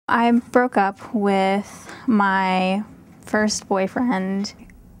I broke up with my first boyfriend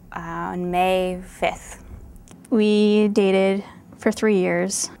on May 5th. We dated for 3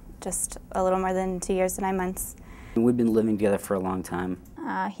 years. Just a little more than 2 years and 9 months. We've been living together for a long time.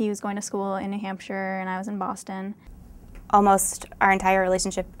 He was going to school in New Hampshire and I was in Boston. Almost our entire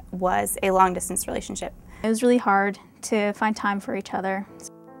relationship was a long-distance relationship. It was really hard to find time for each other.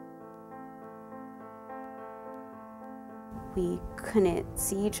 We couldn't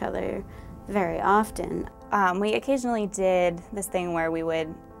see each other very often. We occasionally did this thing where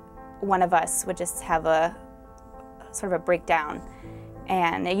one of us would just have a sort of a breakdown.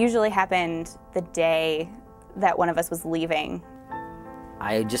 And it usually happened the day that one of us was leaving.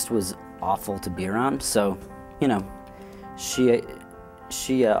 I just was awful to be around, so, you know, she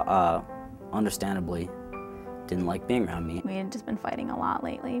understandably didn't like being around me. We had just been fighting a lot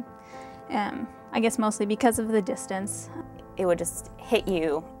lately. I guess mostly because of the distance. It would just hit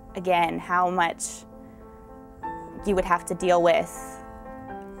you again how much you would have to deal with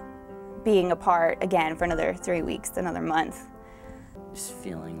being apart again for another 3 weeks, another month. Just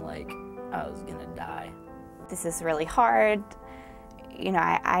feeling like I was gonna die. This is really hard. You know,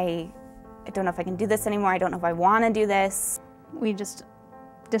 I don't know if I can do this anymore. I don't know if I want to do this. We just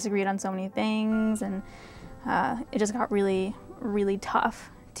disagreed on so many things, and it just got really, really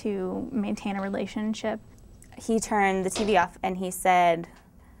tough to maintain a relationship. He turned the TV off and he said,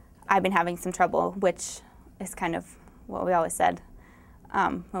 "I've been having some trouble," which is kind of what we always said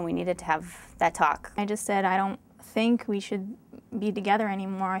when we needed to have that talk. I just said, I don't think we should be together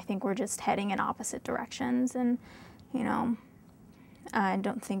anymore. I think we're just heading in opposite directions, and, you know, I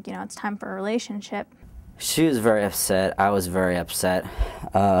don't think, you know, it's time for a relationship. She was very upset, I was very upset,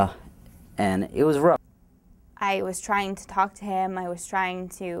 and it was rough. I was trying to talk to him, I was trying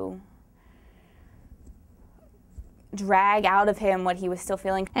to drag out of him what he was still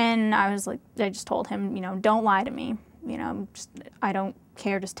feeling. And I just told him, you know, don't lie to me. You know, I don't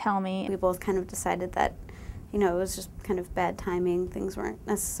care, just tell me. We both kind of decided that, you know, it was just kind of bad timing. Things weren't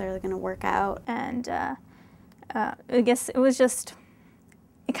necessarily going to work out. And I guess it was just,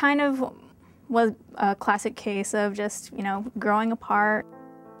 it kind of was a classic case of just, you know, growing apart.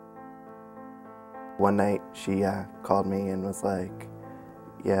 One night she called me and was like,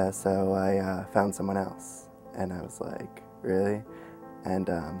 yeah, so I found someone else. And I was like, really? And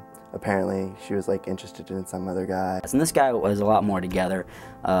apparently she was like interested in some other guy. And this guy was a lot more together,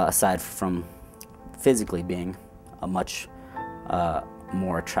 aside from physically being a much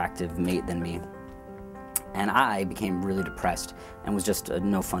more attractive mate than me. And I became really depressed and was just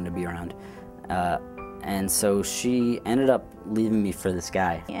no fun to be around. And so she ended up leaving me for this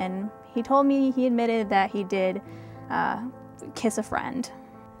guy. And he told me, he admitted that he did kiss a friend.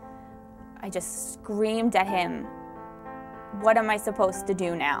 I just screamed at him, "What am I supposed to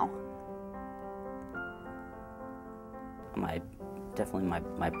do now?" Definitely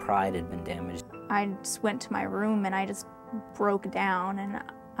my pride had been damaged. I just went to my room and I just broke down, and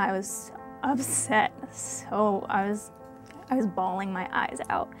I was upset. So I was bawling my eyes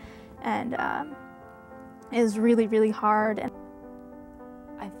out, and it was really, really hard. And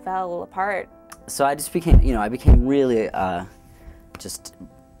I fell apart. So I just became, you know, I became really just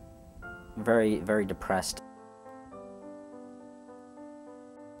very, very depressed.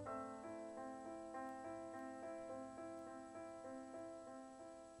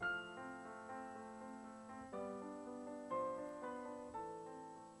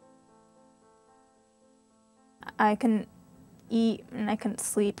 I couldn't eat and I couldn't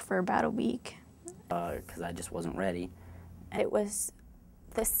sleep for about a week. Because I just wasn't ready. It was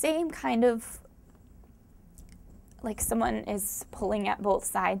the same kind of, like someone is pulling at both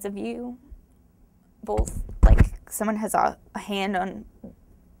sides of you. Both, like someone has a hand on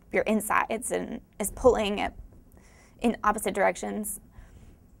your insides and is pulling in opposite directions.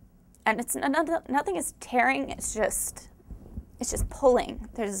 And it's nothing is tearing, it's just pulling.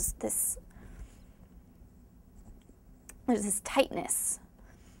 There's this tightness.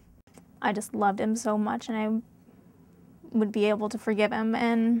 I just loved him so much, and I would be able to forgive him,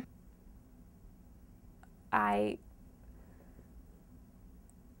 and I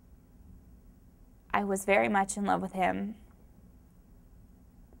was very much in love with him,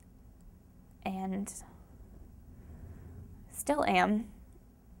 and still am.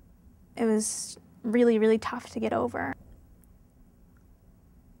 It was really, really tough to get over.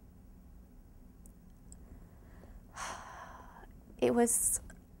 It was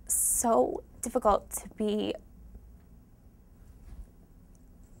so difficult to be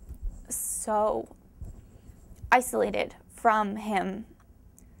so isolated from him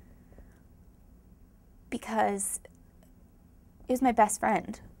because he was my best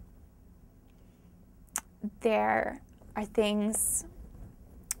friend. there are things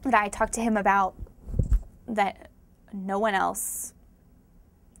that I talk to him about that no one else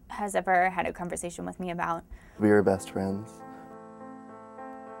has ever had a conversation with me about. We were best friends.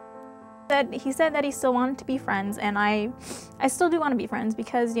 He said that he still wanted to be friends, and I still do want to be friends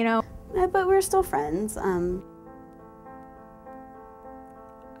because, you know. But we're still friends.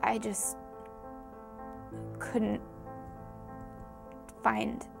 I just couldn't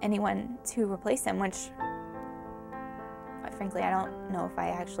find anyone to replace him, which, frankly, I don't know if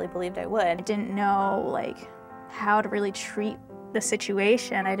I actually believed I would. I didn't know, like, how to really treat the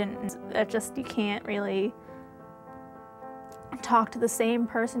situation. You can't really talk to the same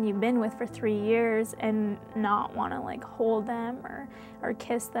person you've been with for 3 years and not want to, like, hold them or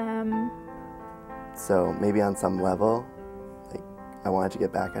kiss them. So maybe on some level, like, I wanted to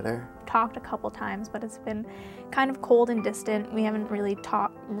get back at her. Talked a couple times, but it's been kind of cold and distant. We haven't really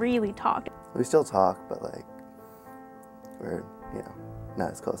talked. We still talk, but, like, we're, you know,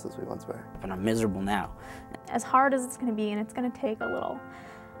 not as close as we once were. And I'm miserable now. As hard as it's going to be, and it's going to take a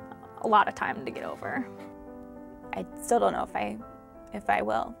lot of time to get over. I still don't know if I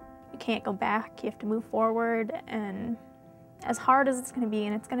will. You can't go back. You have to move forward, and as hard as it's going to be,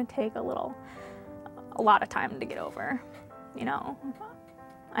 and it's going to take a lot of time to get over, you know.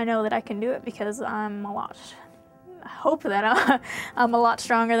 I know that I can do it because I hope that I'm a lot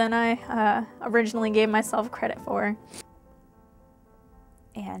stronger than I originally gave myself credit for.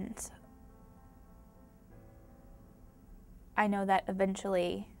 And I know that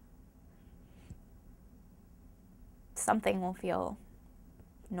eventually something will feel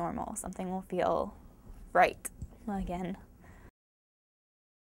normal, something will feel right again.